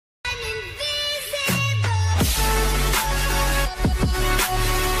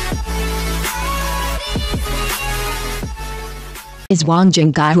Is Huang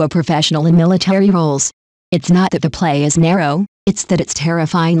Jingyu a professional in military roles? It's not that the play is narrow, it's that it's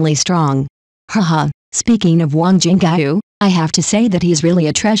terrifyingly strong. Haha, speaking of Huang Jingyu, I have to say that he's really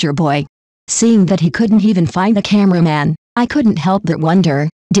a treasure boy. Seeing that he couldn't even find a cameraman, I couldn't help but wonder,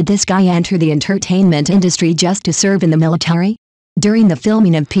 did this guy enter the entertainment industry just to serve in the military? During the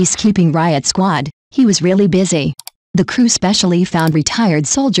filming of Peacekeeping Riot Squad, he was really busy. The crew specially found retired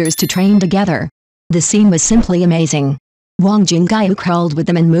soldiers to train together. The scene was simply amazing. Huang Jingyu crawled with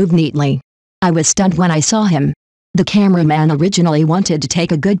them and moved neatly. I was stunned when I saw him. The cameraman originally wanted to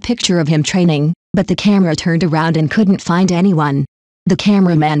take a good picture of him training, but the camera turned around and couldn't find anyone. The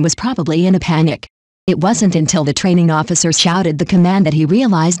cameraman was probably in a panic. It wasn't until the training officer shouted the command that he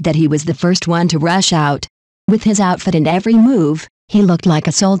realized that he was the first one to rush out. With his outfit and every move, he looked like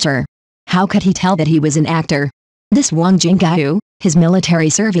a soldier. How could he tell that he was an actor? This Huang Jingyu, his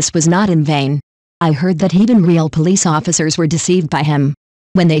military service was not in vain. I heard that even real police officers were deceived by him.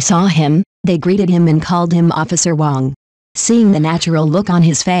 When they saw him, they greeted him and called him Officer Wang. Seeing the natural look on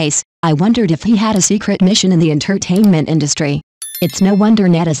his face, I wondered if he had a secret mission in the entertainment industry. It's no wonder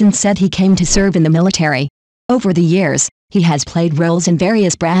netizens said he came to serve in the military. Over the years, he has played roles in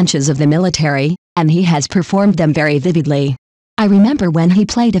various branches of the military, and he has performed them very vividly. I remember when he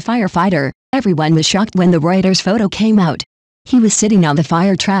played a firefighter, everyone was shocked when the Reuters photo came out. He was sitting on the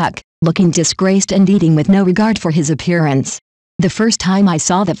fire truck, looking disgraced and eating with no regard for his appearance. The first time I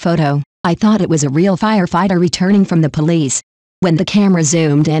saw that photo, I thought it was a real firefighter returning from the police. When the camera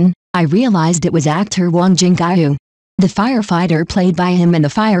zoomed in, I realized it was actor Huang Jingyu. The firefighter played by him and the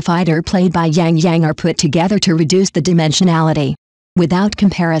firefighter played by Yang are put together to reduce the dimensionality. Without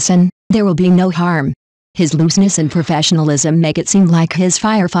comparison, there will be no harm. His looseness and professionalism make it seem like his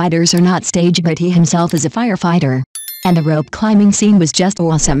firefighters are not staged but he himself is a firefighter. And the rope climbing scene was just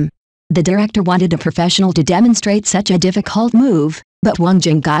awesome. The director wanted a professional to demonstrate such a difficult move, but Huang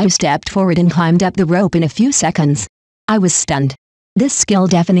Jingyu stepped forward and climbed up the rope in a few seconds. I was stunned. This skill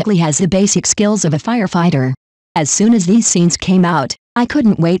definitely has the basic skills of a firefighter. As soon as these scenes came out, I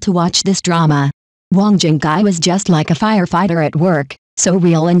couldn't wait to watch this drama. Huang Jingyu was just like a firefighter at work, so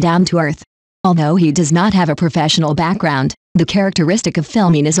real and down to earth. Although he does not have a professional background, the characteristic of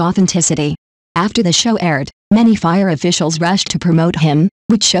filming is authenticity. After the show aired, many fire officials rushed to promote him,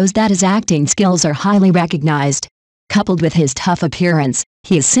 which shows that his acting skills are highly recognized. Coupled with his tough appearance,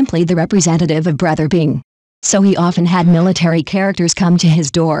 he is simply the representative of brother Bing. So he often had military characters come to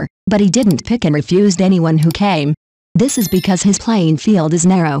his door, but he didn't pick and refused anyone who came. This is because his playing field is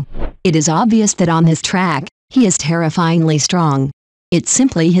narrow. It is obvious that on this track, he is terrifyingly strong. It's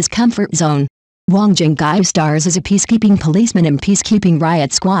simply his comfort zone. Huang Jingyu stars as a peacekeeping policeman in Peacekeeping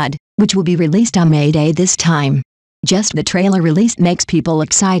Riot Squad, which will be released on May Day this time. Just the trailer release makes people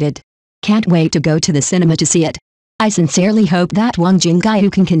excited. Can't wait to go to the cinema to see it. I sincerely hope that Huang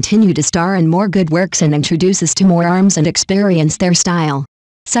Jingyu can continue to star in more good works and introduce us to more arms and experience their style.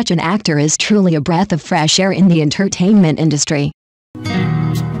 Such an actor is truly a breath of fresh air in the entertainment industry.